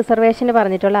സീറ്റ് റിസർവേഷന്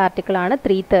പറഞ്ഞിട്ടുള്ള ആർട്ടിക്കിളാണ്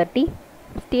 330.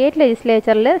 സ്റ്റേറ്റ്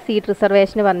ലെജിസ്ലേച്ചറിൽ സീറ്റ്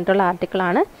റിസർവേഷന് പറഞ്ഞിട്ടുള്ള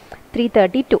ആർട്ടിക്കിളാണ്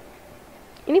 332.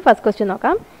 ഇനി ഫസ്റ്റ് ക്വസ്റ്റ്യൻ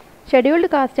നോക്കാം. Scheduled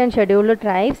caste and scheduled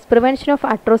tribes prevention of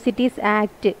atrocities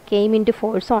act came in to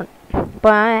force on.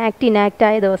 അപ്പോൾ ആ ആക്ട് ഇനാക്റ്റ്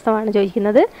ആയ ദിവസമാണ്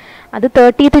ചോദിക്കുന്നത്. അത്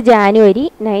 30th January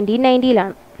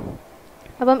 1990.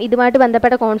 അപ്പം ഇതുമായിട്ട്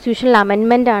ബന്ധപ്പെട്ട കോൺസ്റ്റിറ്റ്യൂഷണൽ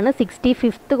അമെൻമെൻ്റ് ആണ്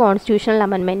 65th കോൺസ്റ്റിറ്റ്യൂഷണൽ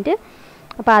അമെൻമെൻറ്റ്.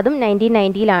 അപ്പോൾ അതും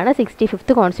 1990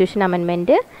 65th കോൺസ്റ്റിറ്റ്യൂഷൻ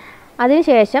അമെൻമെൻറ്റ്.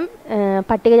 അതിനുശേഷം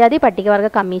പട്ടികജാതി പട്ടികവർഗ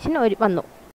കമ്മീഷൻ വന്നു.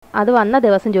 അത് വന്ന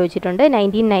ദിവസം ചോദിച്ചിട്ടുണ്ട്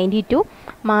 1992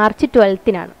 March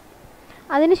 12.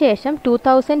 അതിനുശേഷം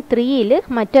 2003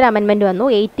 മറ്റൊരു അമെൻമെൻറ്റ് വന്നു,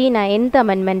 89th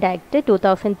അമെൻമെൻറ്റ് ആക്ട്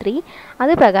 2003.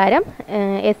 അത് പ്രകാരം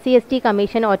SC/ST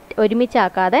commission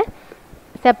ഒരുമിച്ചാക്കാതെ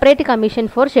separate commission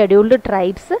for scheduled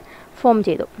tribes form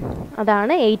ചെയ്തു.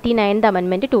 അതാണ് 89th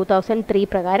അമെൻമെൻറ്റ് 2003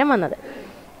 പ്രകാരം വന്നത്.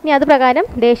 ഇനി അത് പ്രകാരം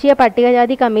ദേശീയ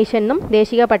പട്ടികജാതി കമ്മീഷനും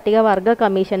ദേശീയ പട്ടികവർഗ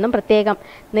കമ്മീഷനും പ്രത്യേകം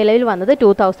നിലവിൽ വന്നത്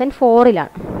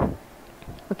 2004-ലാണ്.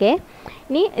 ഓക്കെ,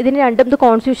 ഇനി ഇതിന് രണ്ടും ഇത്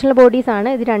കോൺസ്റ്റിറ്റ്യൂഷണൽ ബോഡീസാണ്.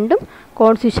 ഇത് രണ്ടും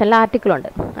കോൺസ്റ്റിറ്റ്യൂഷണൽ ആർട്ടിക്കിളുണ്ട്.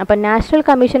 അപ്പോൾ നാഷണൽ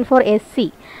കമ്മീഷൻ ഫോർ SC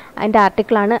അതിൻ്റെ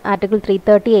ആർട്ടിക്കിളാണ് ആർട്ടിക്കിൾ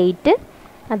 338.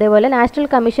 അതേപോലെ നാഷണൽ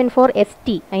കമ്മീഷൻ ഫോർ ST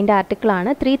അതിൻ്റെ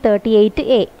ആർട്ടിക്കിളാണ്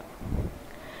 338A.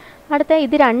 അടുത്ത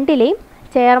ഇത് രണ്ടിലെയും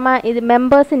ചെയർമാൻ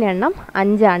മെമ്പേഴ്സിൻ്റെ എണ്ണം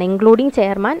 5 ഇൻക്ലൂഡിങ്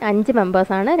ചെയർമാൻ 5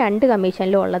 മെമ്പേഴ്സാണ് 2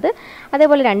 കമ്മീഷനിലും ഉള്ളത്.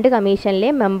 അതേപോലെ 2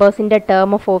 കമ്മീഷനിലെയും മെമ്പേഴ്സിൻ്റെ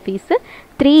ടേം ഓഫ് ഓഫീസ്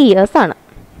 3 years ആണ്.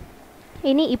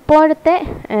 ഇനി ഇപ്പോഴത്തെ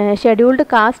ഷെഡ്യൂൾഡ്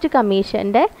കാസ്റ്റ്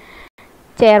കമ്മീഷൻ്റെ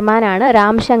ചെയർമാനാണ്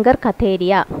രാംശങ്കർ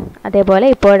കഥേരിയ. അതേപോലെ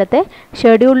ഇപ്പോഴത്തെ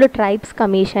ഷെഡ്യൂൾഡ് ട്രൈബ്സ്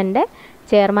കമ്മീഷൻ്റെ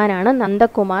ചെയർമാനാണ്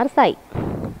നന്ദകുമാർ സായി.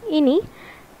 ഇനി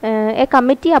A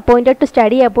committee appointed to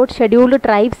study about scheduled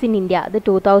tribes in India, അത്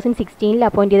 2016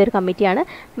 അപ്പോയിൻറ്റ് ചെയ്തൊരു കമ്മിറ്റിയാണ്.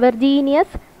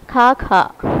 വെർജീനിയസ് ഖാഖ,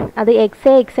 അത്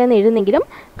XA എന്ന് എഴുതുന്നെങ്കിലും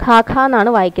ഖാഖ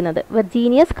എന്നാണ് വായിക്കുന്നത്.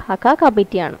 വെർജീനിയസ് ഖാഖ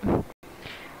കമ്മിറ്റിയാണ്.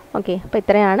 ഓക്കെ, അപ്പോൾ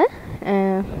ഇത്രയാണ്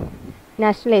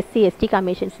നാഷണൽ SC/ST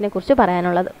കമ്മീഷൻസിനെ കുറിച്ച്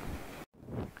പറയാനുള്ളത്.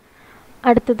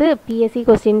 അടുത്തത് PSC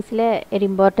ക്വസ്റ്റ്യൻസിലെ ഒരു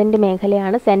ഇമ്പോർട്ടൻറ്റ്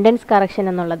മേഖലയാണ് സെൻറ്റൻസ് കറക്ഷൻ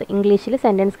എന്നുള്ളത്. ഇംഗ്ലീഷിൽ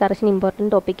സെൻറ്റൻസ് കറക്ഷൻ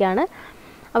ഇമ്പോർട്ടൻറ്റ് ടോപ്പിക്കാണ്.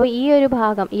 അപ്പോൾ ഈ ഒരു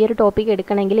ഭാഗം, ഈ ഒരു ടോപ്പിക്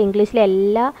എടുക്കണമെങ്കിൽ ഇംഗ്ലീഷിലെ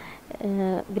എല്ലാ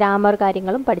ഗ്രാമർ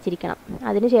കാര്യങ്ങളും പഠിച്ചിരിക്കണം.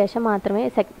 അതിനുശേഷം മാത്രമേ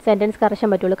സെൻറ്റൻസ് കറക്ഷൻ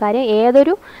പറ്റുള്ളൂ. കാര്യം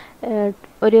ഏതൊരു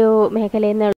ഒരു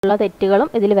മേഖലയിൽ നിന്നുള്ള തെറ്റുകളും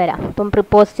ഇതിൽ വരാം. ഇപ്പം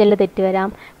പ്രിപ്പോസിഷനിൽ തെറ്റ്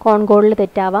വരാം, കോൺകോഡിൽ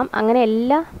തെറ്റാവാം. അങ്ങനെ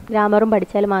എല്ലാ ഗ്രാമറും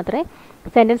പഠിച്ചാൽ മാത്രമേ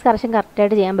സെൻറ്റൻസ് കറക്ഷൻ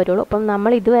കറക്റ്റായിട്ട് ചെയ്യാൻ പറ്റുള്ളൂ. അപ്പം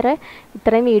നമ്മൾ ഇതുവരെ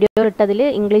ഇത്രയും വീഡിയോ ഇട്ടതിൽ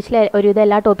ഇംഗ്ലീഷിലെ ഒരുവിധം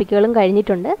എല്ലാ ടോപ്പിക്കുകളും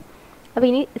കഴിഞ്ഞിട്ടുണ്ട്. അപ്പോൾ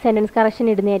ഇനി സെൻറ്റൻസ് കറക്ഷൻ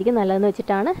ഇടുന്നതായിരിക്കും നല്ലതെന്ന്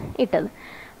വെച്ചിട്ടാണ് ഇട്ടത്.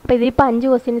 അപ്പോൾ ഇതിലിപ്പോൾ 5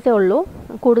 ക്വസ്റ്റ്യൻസേ ഉള്ളൂ.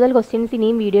 കൂടുതൽ ക്വസ്റ്റ്യൻസ്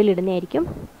ഇനിയും വീഡിയോയിൽ ഇടുന്നതായിരിക്കും.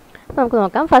 നമുക്ക്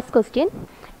നോക്കാം. First question,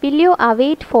 will you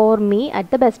അവെയിറ്റ് for me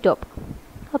at the bus stop?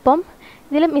 അപ്പം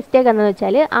ഇതിൽ മിസ്റ്റേക്ക് എന്താണെന്ന്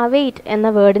വെച്ചാൽ അവെയിറ്റ് എന്ന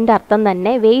വേർഡിൻ്റെ അർത്ഥം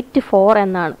തന്നെ വെയിറ്റ് ഫോർ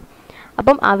എന്നാണ്.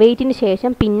 അപ്പം അവെയിറ്റിന്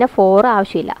ശേഷം പിന്നെ ഫോർ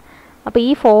ആവശ്യമില്ല. അപ്പോൾ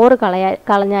ഈ ഫോർ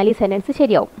കളഞ്ഞാൽ ഈ സെൻറ്റൻസ്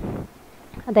ശരിയാവും.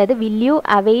 അതായത് will you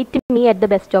അവെയിറ്റ് me at the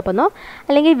bus stop എന്നോ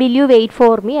അല്ലെങ്കിൽ will you wait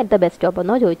for me at the bus stop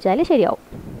എന്നോ ചോദിച്ചാൽ ശരിയാവും.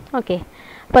 ഓക്കെ,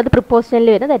 അപ്പോൾ അത് പ്രിപ്പോസിഷനിൽ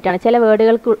വരുന്ന തെറ്റാണ്. ചില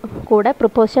വേർഡുകൾക്ക് കൂടെ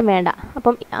പ്രിപ്പോസിഷൻ വേണ്ട.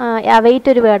 അപ്പം അവെയിറ്റ്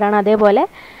ഒരു വേർഡാണ്. അതേപോലെ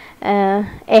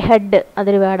എഹെഡ്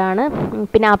അതൊരു വേർഡാണ്.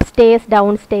 പിന്നെ അപ്സ്റ്റേഴ്സ്,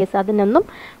 ഡൗൺ സ്റ്റേഴ്സ് അതിനൊന്നും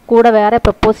കൂടെ വേറെ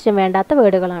പ്രിപ്പോസിഷൻ വേണ്ടാത്ത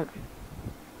വേർഡുകളാണ്.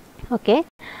 ഓക്കെ,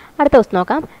 അടുത്ത ദിവസം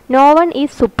നോക്കാം. No one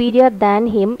is superior than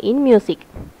him in music.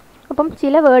 അപ്പം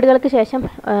ചില വേർഡുകൾക്ക് ശേഷം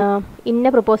ഇന്ന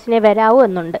പ്രിപ്പോസിഷനെ വരാവൂ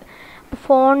എന്നുണ്ട്.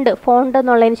 ഫോണ്ട്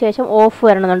എന്നുള്ളതിന് ശേഷം ഓഫ്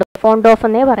വരണമെന്നുണ്ട്. ഫോണ്ട് ഓഫ്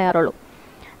എന്നേ പറയാറുള്ളൂ.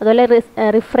 അതുപോലെ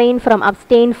റിഫ്രെയിൻ ഫ്രം,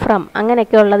 അബ്സ്റ്റെയിൻ ഫ്രം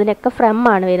അങ്ങനെയൊക്കെ ഉള്ളതിനൊക്കെ ഫ്രം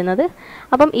ആണ് വരുന്നത്.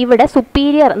 അപ്പം ഇവിടെ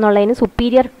സുപ്പീരിയർ എന്നുള്ളതിന്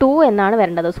സുപ്പീരിയർ ടു എന്നാണ്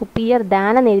വരേണ്ടത്. സുപ്പീരിയർ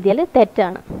ദാൻ എന്ന് എഴുതിയാൽ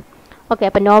തെറ്റാണ്. ഓക്കെ,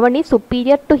 അപ്പം no one is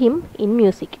superior to him in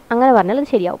music അങ്ങനെ പറഞ്ഞാൽ അത്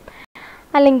ശരിയാവും.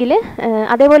 അല്ലെങ്കിൽ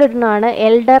അതേപോലെ ഒരെണ്ണമാണ്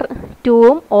എൽഡർ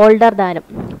ടുവും ഓൾഡർ ദാനും.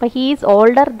 അപ്പം he's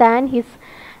older than his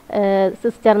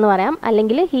sister എന്ന് പറയാം,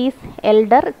 അല്ലെങ്കിൽ he's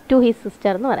elder to his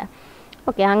sister എന്ന് പറയാം.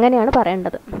 ഓക്കെ, അങ്ങനെയാണ്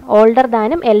പറയേണ്ടത്. ഓൾഡർ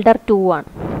ദാനും എൽഡർ ടു ആണ്.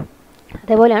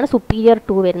 അതേപോലെയാണ് സുപ്പീരിയർ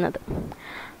ടു വരുന്നത്.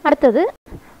 അടുത്തത്,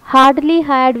 hardly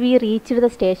had we reached the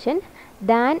station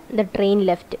than the train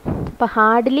left. അപ്പോൾ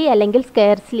ഹാർഡ്ലി അല്ലെങ്കിൽ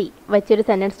സ്കെയർസ്ലി വെച്ചൊരു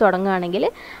സെൻറ്റൻസ് തുടങ്ങുകയാണെങ്കിൽ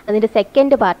അതിൻ്റെ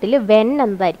സെക്കൻഡ് പാർട്ടിൽ വെൻ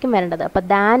എന്നതായിരിക്കും വരേണ്ടത്. അപ്പോൾ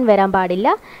ദാൻ വരാൻ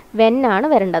പാടില്ല, വെൻ ആണ്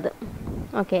വരേണ്ടത്.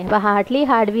 ഓക്കെ, അപ്പോൾ hardly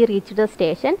had we reached the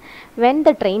station when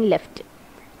the train left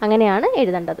അങ്ങനെയാണ്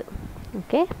എഴുതേണ്ടത്.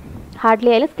 ഓക്കെ, ഹാർഡ്ലി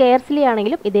ആയാലും സ്കെയർസ്ലി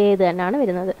ആണെങ്കിലും ഇതേ ഇത് തന്നെയാണ്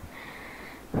വരുന്നത്.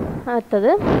 അടുത്തത്,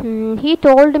 he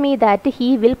told me that he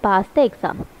will pass the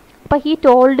exam. അപ്പോൾ ഹീ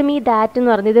ടോൾഡ് മീ ദാറ്റ് എന്ന്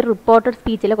പറയുന്നത് ഇത് റിപ്പോർട്ടഡ്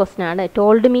സ്പീച്ചിലെ ക്വസ്റ്റൻ ആണ്.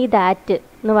 ടോൾഡ് മീ ദാറ്റ്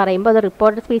എന്ന് പറയുമ്പോൾ അത്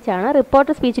റിപ്പോർട്ടഡ് സ്പീച്ചാണ്.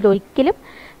 റിപ്പോർട്ടഡ് സ്പീച്ചിൽ ഒരിക്കലും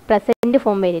പ്രസൻറ്റ്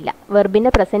ഫോം വരില്ല,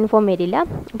 വെർബിൻ്റെ പ്രസൻറ്റ് ഫോം വരില്ല.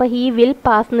 അപ്പോൾ ഹീ വിൽ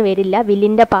പാസ് എന്ന് വരില്ല.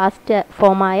 വില്ലിൻ്റെ പാസ്റ്റ്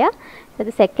ഫോമായ,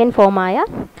 അതായത് സെക്കൻഡ് ഫോമായ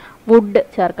വുഡ്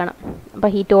ചേർക്കണം. അപ്പോൾ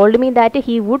he told me that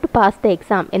he would pass the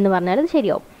exam എന്ന് പറഞ്ഞാൽ അത്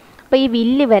ശരിയാവും. അപ്പോൾ ഈ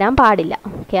വില്ല് വരാൻ പാടില്ല.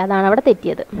 ഓക്കെ, അതാണ് അവിടെ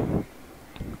തെറ്റിയത്.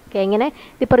 ഓക്കെ, ഇങ്ങനെ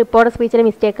ഇതിപ്പോൾ റിപ്പോർട്ടഡ് സ്പീച്ചിലെ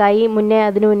മിസ്റ്റേക്കായി,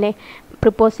 അതിനു മുന്നേ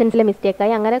പ്രിപ്പോസിഷൻസിലെ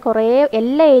മിസ്റ്റേക്കായി, അങ്ങനെ കുറേ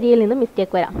എല്ലാ ഏരിയയിൽ നിന്നും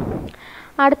മിസ്റ്റേക്ക് വരാം.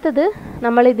 അടുത്തത്,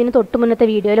 നമ്മൾ ഇതിന് തൊട്ട് മുന്നത്തെ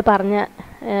വീഡിയോയിൽ പറഞ്ഞ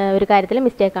ഒരു കാര്യത്തിൽ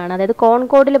മിസ്റ്റേക്കാണ്. അതായത്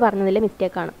കോൺകോഡിൽ പറഞ്ഞതിൽ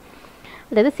മിസ്റ്റേക്കാണ്.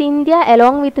 അതായത് Scindia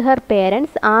along with her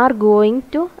parents are going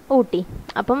to Ooty.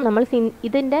 അപ്പം നമ്മൾ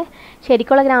ഇതിൻ്റെ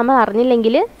ശരിക്കുള്ള ഗ്രാമർ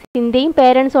അറിഞ്ഞില്ലെങ്കിൽ സിന്ധ്യയും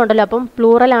പേരൻസും ഉണ്ടല്ലോ, അപ്പം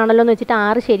പ്ലൂറൽ ആണല്ലോ എന്ന് വെച്ചിട്ട്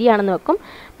 6 ശരിയാണെന്ന് വെക്കും.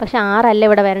 പക്ഷെ 6 അല്ല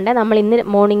ഇവിടെ വരണ്ടേ. നമ്മൾ ഇന്ന്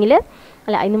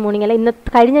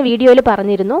കഴിഞ്ഞ വീഡിയോയിൽ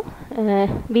പറഞ്ഞിരുന്നു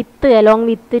വിത്ത്, along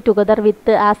with, together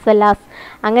with, as well as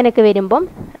അങ്ങനെയൊക്കെ വരുമ്പം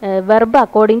verb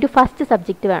according to first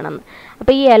subject വേണമെന്ന്.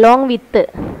 അപ്പോൾ ഈ അലോങ്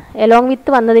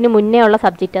വിത്ത് വന്നതിന് മുന്നേ ഉള്ള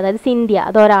സബ്ജക്റ്റ്, അതായത് സിന്ധ്യ,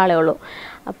 അതൊരാളേ ഉള്ളൂ.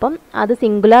 അപ്പം അത്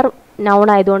സിംഗുലർ നൗൺ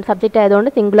ആയതുകൊണ്ട്, സബ്ജക്റ്റ് ആയതുകൊണ്ട്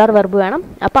സിംഗുലർ വെർബ് വേണം.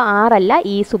 അപ്പോൾ 6 അല്ല,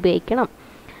 ഈസ് ഉപയോഗിക്കണം.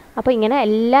 അപ്പോൾ ഇങ്ങനെ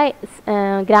എല്ലാ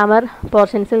ഗ്രാമർ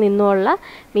പോർഷൻസിൽ നിന്നുമുള്ള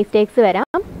മിസ്റ്റേക്സ് വരാം.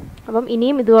 അപ്പം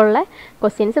ഇനിയും ഇതുപോലുള്ള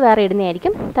ക്വസ്റ്റ്യൻസ് വേറെ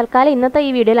ഇടുന്നതായിരിക്കും. തൽക്കാലം ഇന്നത്തെ ഈ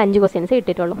വീഡിയോയിൽ 5 ക്വസ്റ്റ്യൻസ്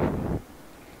ഇട്ടിട്ടുള്ളൂ.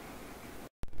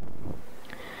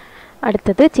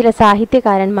 അടുത്തത് ചില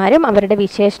സാഹിത്യകാരന്മാരും അവരുടെ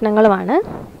വിശേഷണങ്ങളുമാണ്.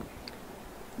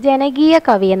 ജനകീയ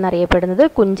കവി എന്നറിയപ്പെടുന്നത്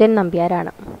കുഞ്ചൻ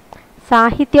നമ്പ്യാരാണ്.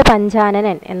 സാഹിത്യ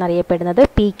പഞ്ചാനനൻ എന്നറിയപ്പെടുന്നത്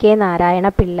PK Narayana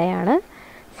പിള്ളയാണ്.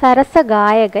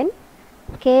 സരസഗായകൻ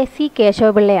KC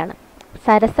കേശവപിള്ളയാണ്.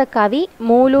 സരസകവി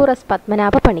Mooloor S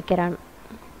Padmanabha പണിക്കരാണ്.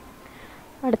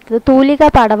 അടുത്തത് തൂലിക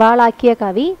പടവാളാക്കിയ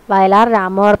കവി വയലാർ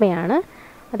രാമവർമ്മയാണ്.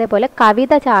 അതേപോലെ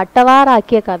കവിത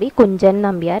ചാട്ടവാറാക്കിയ കവി കുഞ്ചൻ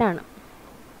നമ്പ്യാരാണ്.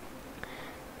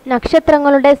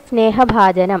 നക്ഷത്രങ്ങളുടെ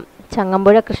സ്നേഹഭാജനം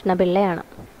ചങ്ങമ്പുഴ കൃഷ്ണപിള്ളയാണ്.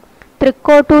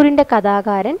 തൃക്കോട്ടൂരിൻ്റെ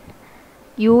കഥാകാരൻ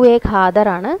UA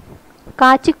ഖാദറാണ്.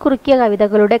 കാച്ചിക്കുറുക്കിയ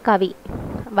കവിതകളുടെ കവി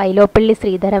വൈലോപ്പള്ളി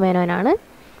ശ്രീധരമേനോനാണ്.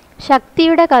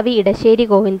 ശക്തിയുടെ കവി ഇടശ്ശേരി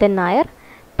ഗോവിന്ദൻ നായർ.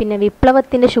 പിന്നെ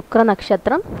വിപ്ലവത്തിൻ്റെ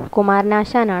ശുക്രനക്ഷത്രം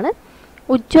കുമാരനാശാനാണ്.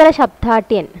 ഉജ്ജ്വല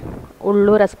ശബ്ദാട്യൻ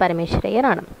ഉള്ളൂർ S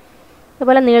പരമേശ്വരയ്യരാണ്.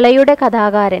 അതുപോലെ നിളയുടെ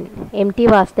കഥാകാരൻ MT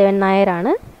വാസുദേവൻ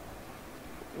നായരാണ്.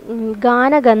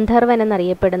 ഗാനഗന്ധർവൻ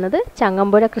എന്നറിയപ്പെടുന്നത്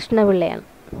ചങ്ങമ്പുഴ കൃഷ്ണപിള്ളയാണ്.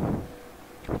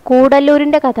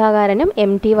 കൂടല്ലൂരിൻ്റെ കഥാകാരനും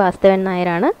MT വാസുദേവൻ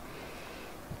നായരാണ്.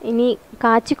 ഇനി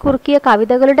കാച്ചിക്കുറുക്കിയ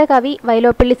കവിതകളുടെ കവി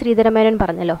വൈലോപ്പള്ളി ശ്രീധരമേനോൻ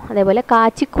പറഞ്ഞല്ലോ. അതേപോലെ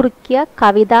കാച്ചിക്കുറുക്കിയ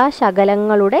കവിതാ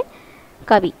ശകലങ്ങളുടെ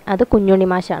കവി അത്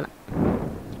കുഞ്ഞുണ്ണിമാശാണ്.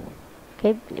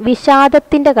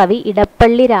 വിഷാദത്തിൻ്റെ കവി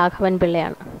ഇടപ്പള്ളി രാഘവൻ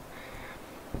പിള്ളയാണ്.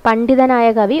 പണ്ഡിതനായ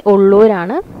കവി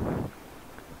ഉള്ളൂരാണ്.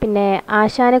 പിന്നെ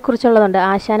ആശാനെക്കുറിച്ചുള്ളതുണ്ട്.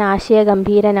 ആശാൻ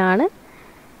ആശയഗംഭീരനാണ്.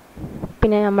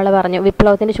 പിന്നെ നമ്മൾ പറഞ്ഞു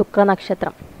വിപ്ലവത്തിൻ്റെ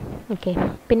ശുക്രനക്ഷത്രം. ഓക്കെ.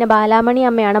 പിന്നെ ബാലാമണി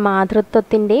അമ്മയാണ്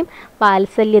മാതൃത്വത്തിൻ്റെയും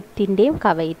വാത്സല്യത്തിൻ്റെയും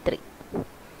കവയിത്രി.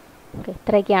 ഓക്കെ,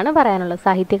 ഇത്രയൊക്കെയാണ് പറയാനുള്ളത്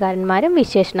സാഹിത്യകാരന്മാരും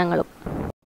വിശേഷണങ്ങളും.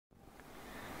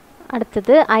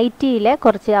 അടുത്തത് ITയിലെ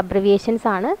കുറച്ച് അബ്രിവിയേഷൻസ്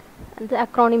ആണ്, അത്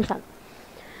അക്രോണിംസ് ആണ്.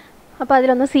 അപ്പോൾ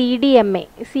അതിലൊന്ന് CDMA.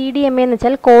 CDMA എന്ന്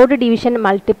വെച്ചാൽ കോഡ് ഡിവിഷൻ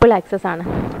മൾട്ടിപ്പിൾ ആക്സസ് ആണ്.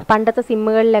 പണ്ടത്തെ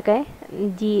സിമ്മുകളിലൊക്കെ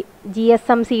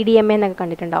GSM CDMA എന്നൊക്കെ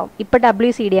കണ്ടിട്ടുണ്ടാവും. ഇപ്പോൾ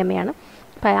WCDMA ആണ്.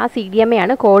 അപ്പോൾ ആ CDMA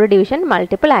ആണ് കോഡ് ഡിവിഷൻ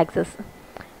മൾട്ടിപ്പിൾ ആക്സസ്.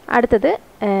 അടുത്തത്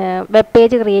വെബ്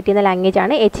പേജ് ക്രിയേറ്റ് ചെയ്യുന്ന ലാംഗ്വേജ്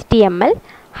ആണ് HTML,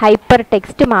 hyper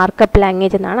text markup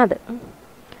language എന്നാണ് അത്.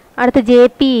 അടുത്ത്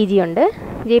JPEG ഉണ്ട്.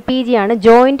 JPEG ആണ്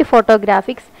ജോയിൻറ്റ്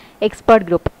ഫോട്ടോഗ്രാഫിക്സ് എക്സ്പേർട്ട്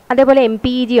ഗ്രൂപ്പ്. അതേപോലെ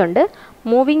MPEG ഉണ്ട്,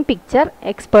 മൂവിങ് പിക്ചർ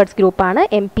എക്സ്പേർട്സ് ഗ്രൂപ്പാണ്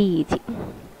MPEG.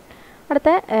 അടുത്ത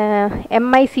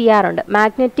MICR ഉണ്ട്,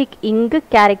 മാഗ്നറ്റിക് ഇങ്ക്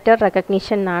ക്യാരക്ടർ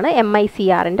റെക്കഗ്നിഷൻ എന്നാണ്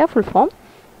MICRൻ്റെ ഫുൾ ഫോം.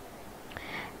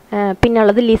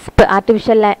 പിന്നുള്ളത് ലിസ്പ്,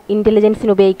 ആർട്ടിഫിഷ്യൽ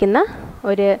ഇൻ്റലിജൻസിന് ഉപയോഗിക്കുന്ന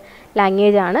ഒരു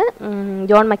ലാംഗ്വേജ് ആണ്.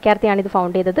 ജോൺ മക്കാർത്തിയാണ് ഇത്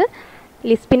ഫൗണ്ട് ചെയ്തത്.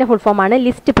 ലിസ്പിൻ്റെ ഫുൾ ഫോമാണ്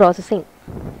ലിസ്റ്റ് പ്രോസസ്സിംഗ്.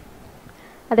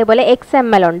 അതേപോലെ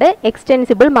XML ഉണ്ട്,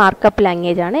 എക്സ്റ്റെൻസിബിൾ മാർക്കപ്പ്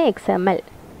ലാംഗ്വേജ് ആണ് XML.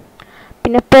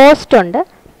 പിന്നെ പോസ്റ്റ് ഉണ്ട്,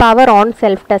 പവർ ഓൺ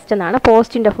സെൽഫ് ടെസ്റ്റ് എന്നാണ്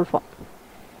പോസ്റ്റിൻ്റെ ഫുൾ ഫോം.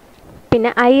 പിന്നെ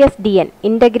ISDN,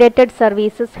 integrated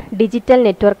services digital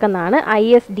network എന്നാണ്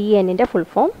ISDNൻ്റെ ഫുൾ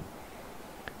ഫോം.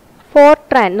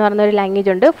 ഫോർട്രാൻ എന്ന് പറഞ്ഞൊരു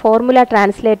ലാംഗ്വേജ് ഉണ്ട്, ഫോർമുല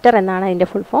ട്രാൻസ്ലേറ്റർ എന്നാണ് അതിൻ്റെ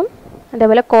ഫുൾ ഫോം.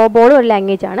 അതേപോലെ കോബോളും ഒരു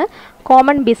ലാംഗ്വേജ് ആണ്,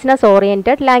 കോമൺ ബിസിനസ്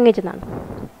ഓറിയൻറ്റഡ് ലാംഗ്വേജ് എന്നാണ്.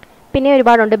 പിന്നെ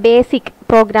ഒരുപാടുണ്ട്, ബേസിക്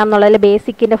പ്രോഗ്രാം എന്നുള്ളതിൽ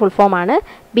ബേസിക്കിൻ്റെ ഫുൾ ഫോമാണ്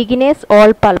beginners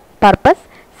all purpose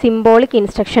symbolic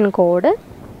instruction code.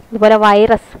 അതുപോലെ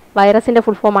വൈറസിൻ്റെ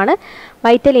ഫുൾ ഫോമാണ്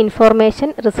വൈറ്റൽ ഇൻഫോർമേഷൻ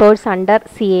റിസോഴ്സ് അണ്ടർ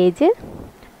സിയേജ്.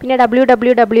 പിന്നെ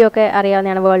WWW ഒക്കെ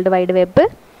അറിയാവുന്നതാണ്, വേൾഡ് വൈഡ് വെബ്.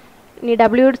 ഇനി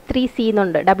W3C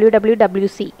എന്നുണ്ട്,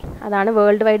 WWWC, അതാണ്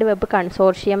വേൾഡ് വൈഡ് വെബ്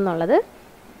കൺസോർഷ്യം എന്നുള്ളത്.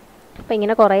 അപ്പോൾ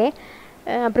ഇങ്ങനെ കുറേ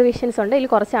അബ്രിവിയേഷൻസ് ഉണ്ട്, ഇതിൽ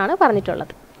കുറച്ചാണ്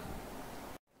പറഞ്ഞിട്ടുള്ളത്.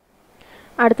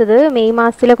 അടുത്തത് മെയ്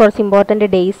മാസത്തിലെ കുറച്ച് ഇമ്പോർട്ടൻ്റ്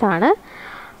ഡേയ്സ് ആണ്.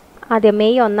 ആദ്യം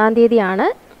മെയ് 1-ാം തീയതിയാണ്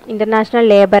ഇൻ്റർനാഷണൽ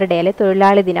ലേബർ ഡേ, അല്ലെ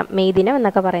തൊഴിലാളി ദിനം, മെയ് ദിനം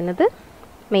എന്നൊക്കെ പറയുന്നത്.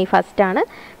 മെയ് 1 ആണ്.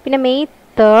 പിന്നെ മെയ്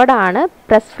 3 ആണ്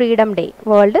press freedom day,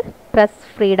 world press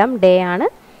freedom day ആണ്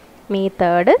മെയ്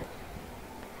 3.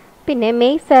 പിന്നെ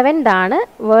മെയ് 7 ആണ്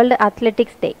വേൾഡ്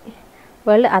അത്ലറ്റിക്സ്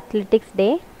ഡേ,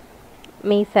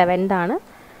 മെയ് 7 ആണ്.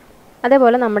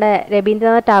 അതേപോലെ നമ്മുടെ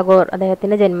രവീന്ദ്രനാഥ് ടാഗോർ,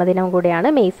 അദ്ദേഹത്തിൻ്റെ ജന്മദിനം കൂടിയാണ്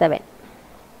മെയ് 7.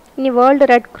 ഇനി വേൾഡ്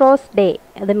റെഡ് ക്രോസ് ഡേ,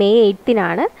 അത് മെയ്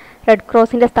 8 റെഡ്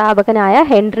ക്രോസിൻ്റെ സ്ഥാപകനായ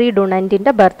ഹെൻറി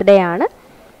ഡുണൻറ്റിൻ്റെ ബർത്ത്ഡേ ആണ്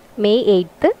മെയ്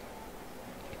 8.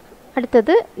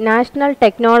 അടുത്തത് നാഷണൽ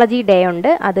ടെക്നോളജി ഡേ ഉണ്ട്.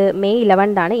 അത് മെയ്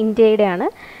 11 ആണ്. ഇന്ത്യയുടെ ആണ്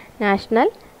നാഷണൽ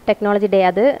ടെക്നോളജി ഡേ.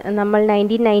 അത് നമ്മൾ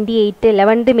 1998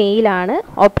 11 മെയ്യിലാണ്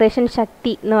ഓപ്പറേഷൻ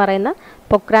ശക്തി എന്ന് പറയുന്ന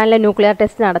പൊക്രാനിലെ ന്യൂക്ലിയർ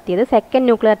ടെസ്റ്റ് നടത്തിയത്. Second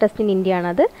nuclear test in India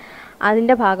ആണത്.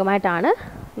 അതിൻ്റെ ഭാഗമായിട്ടാണ്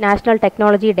നാഷണൽ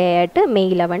ടെക്നോളജി ഡേ ആയിട്ട്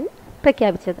മെയ് 11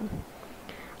 പ്രഖ്യാപിച്ചത്.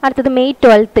 അടുത്തത് മെയ്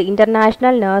 12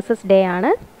 ഇൻ്റർനാഷണൽ നഴ്സസ് ഡേ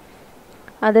ആണ്.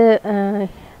 അത്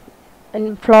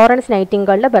ഫ്ലോറൻസ്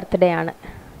നൈറ്റിംഗേളുടെ ബർത്ത്ഡേ ആണ്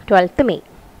 12 മെയ്.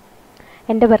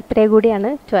 എൻ്റെ ബർത്ത്ഡേ കൂടിയാണ്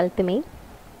 12 മെയ്.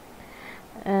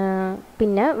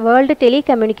 പിന്നെ വേൾഡ്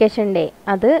ടെലികമ്മ്യൂണിക്കേഷൻ ഡേ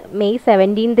അത് May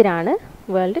 17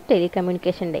 world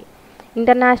telecommunication day.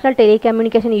 International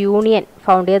telecommunication union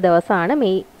found ചെയ്ത ദിവസമാണ്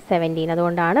മെയ് 17.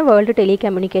 അതുകൊണ്ടാണ് വേൾഡ്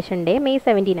ടെലികമ്മ്യൂണിക്കേഷൻ ഡേ മെയ്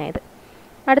 17 ആയത്.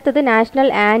 അടുത്തത് നാഷണൽ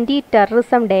ആൻറ്റി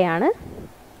ടെററിസം ഡേ ആണ്.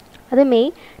 അത് May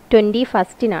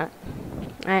 21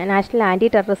 national anti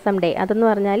terrorism day. അതെന്ന്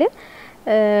പറഞ്ഞാൽ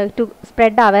to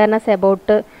spread awareness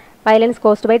about violence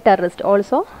caused by terrorist.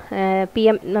 Also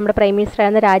PM നമ്മുടെ പ്രൈം മിനിസ്റ്റർ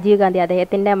ആയിരുന്ന രാജീവ് ഗാന്ധി,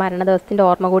 അദ്ദേഹത്തിൻ്റെ മരണ ദിവസത്തിൻ്റെ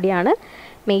ഓർമ്മ കൂടിയാണ്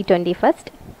മെയ് 21.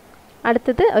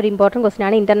 അടുത്തത് ഒരു ഇമ്പോർട്ടൻറ്റ് ക്വസ്റ്റ്യൻ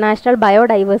ആണ് ഇൻ്റർനാഷണൽ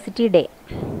ബയോഡൈവേഴ്സിറ്റി ഡേ.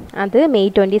 അത് മെയ്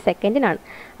 22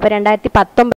 അപ്പോൾ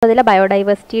 2019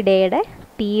 ബയോഡൈവേഴ്സിറ്റി ഡേയുടെ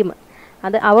തീം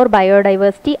അത് അവർ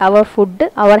ബയോഡൈവേഴ്സിറ്റി, അവർ ഫുഡ്,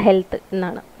 അവർ ഹെൽത്ത്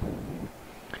എന്നാണ്.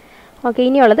 ഓക്കെ,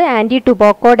 ഇനിയുള്ളത് ആൻറ്റി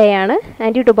ടുബാക്കോ ഡേ ആണ്.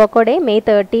 ആൻറ്റി ടുബാക്കോ ഡേ മെയ്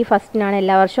 31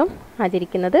 എല്ലാ വർഷവും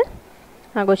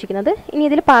ആഘോഷിക്കുന്നത്. ഇനി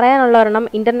ഇതിൽ പറയാനുള്ള ഒരെണ്ണം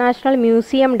ഇൻ്റർനാഷണൽ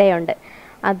മ്യൂസിയം ഡേ ഉണ്ട്.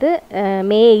 അത്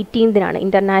മെയ് 18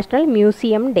 ഇൻ്റർനാഷണൽ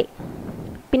മ്യൂസിയം ഡേ.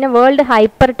 പിന്നെ വേൾഡ്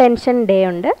ഹൈപ്പർ ടെൻഷൻ ഡേ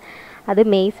ഉണ്ട്. അത്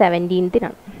May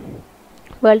 17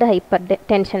 world hyper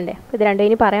tension day. ഇത് രണ്ടും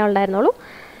ഇനി പറയാനുണ്ടായിരുന്നുള്ളൂ.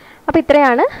 അപ്പോൾ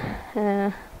ഇത്രയാണ്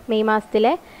മെയ്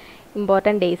മാസത്തിലെ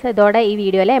ഇമ്പോർട്ടൻറ്റ് ഡേയ്സ്. ഇതോടെ ഈ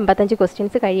വീഡിയോയിലെ 85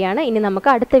 ക്വസ്റ്റ്യൻസ് കഴിയാണ്. ഇനി നമുക്ക്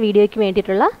അടുത്ത വീഡിയോയ്ക്ക്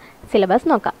വേണ്ടിയിട്ടുള്ള സിലബസ്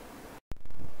നോക്കാം.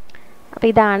 അപ്പോൾ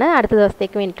ഇതാണ് അടുത്ത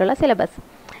ദിവസത്തേക്ക് വേണ്ടിയിട്ടുള്ള സിലബസ്.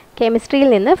 കെമിസ്ട്രിയിൽ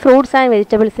നിന്ന് ഫ്രൂട്ട്സ് ആൻഡ്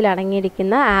വെജിറ്റബിൾസിൽ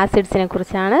അടങ്ങിയിരിക്കുന്ന ആസിഡ്സിനെ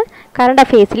കുറിച്ചാണ്. കറണ്ട്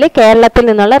അഫെയർസിൽ കേരളത്തിൽ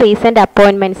നിന്നുള്ള റീസെൻറ്റ്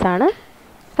അപ്പോയിൻമെൻറ്റ്സ് ആണ്.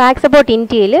 ഫാക്ട്സ് അബൌട്ട്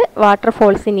ഇന്ത്യയിൽ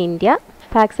waterfalls in India.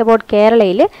 Facts about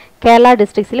കേരളയിൽ കേരള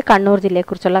ഡിസ്ട്രിക്ട്സിൽ കണ്ണൂർ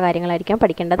ജില്ലയെക്കുറിച്ചുള്ള കാര്യങ്ങളായിരിക്കാം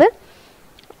പഠിക്കേണ്ടത്.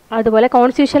 അതുപോലെ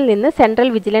കോൺസ്റ്റിറ്റ്യൂഷനിൽ നിന്ന് സെൻട്രൽ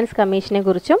വിജിലൻസ് കമ്മീഷനെ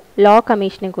കുറിച്ചും ലോ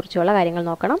കമ്മീഷനെ കുറിച്ചുള്ള കാര്യങ്ങൾ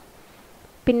നോക്കണം.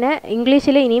 പിന്നെ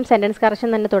ഇംഗ്ലീഷിൽ ഇനിയും സെൻറ്റൻസ് കറക്ഷൻ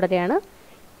തന്നെ തുടരുകയാണ്.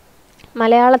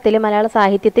 മലയാള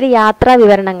സാഹിത്യത്തിൽ യാത്രാ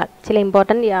വിവരണങ്ങൾ, ചില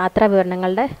ഇമ്പോർട്ടൻറ്റ് യാത്രാ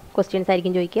വിവരണങ്ങളുടെ ക്വസ്റ്റ്യൻസ്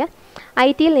ആയിരിക്കും ചോദിക്കുക.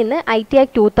 IT നിന്ന് IT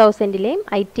act 2000ലെയും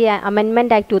IT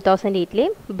amendment act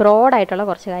 2008ലെയും ബ്രോഡായിട്ടുള്ള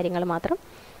കുറച്ച് കാര്യങ്ങൾ മാത്രം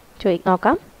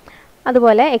നോക്കാം.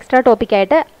 അതുപോലെ എക്സ്ട്രാ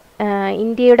ടോപ്പിക്കായിട്ട്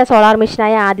ഇന്ത്യയുടെ സോളാർ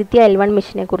മിഷനായ ആദിത്യ L1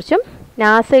 മിഷനെ കുറിച്ചും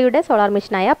നാസയുടെ സോളാർ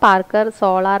മിഷനായ പാർക്കർ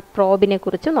സോളാർ പ്രോബിനെ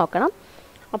കുറിച്ചും നോക്കണം.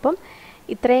 അപ്പം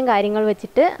ഇത്രയും കാര്യങ്ങൾ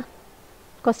വെച്ചിട്ട്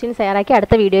ക്വസ്റ്റ്യൻസ് തയ്യാറാക്കി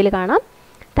അടുത്ത വീഡിയോയിൽ കാണാം.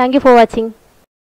 Thank you for watching.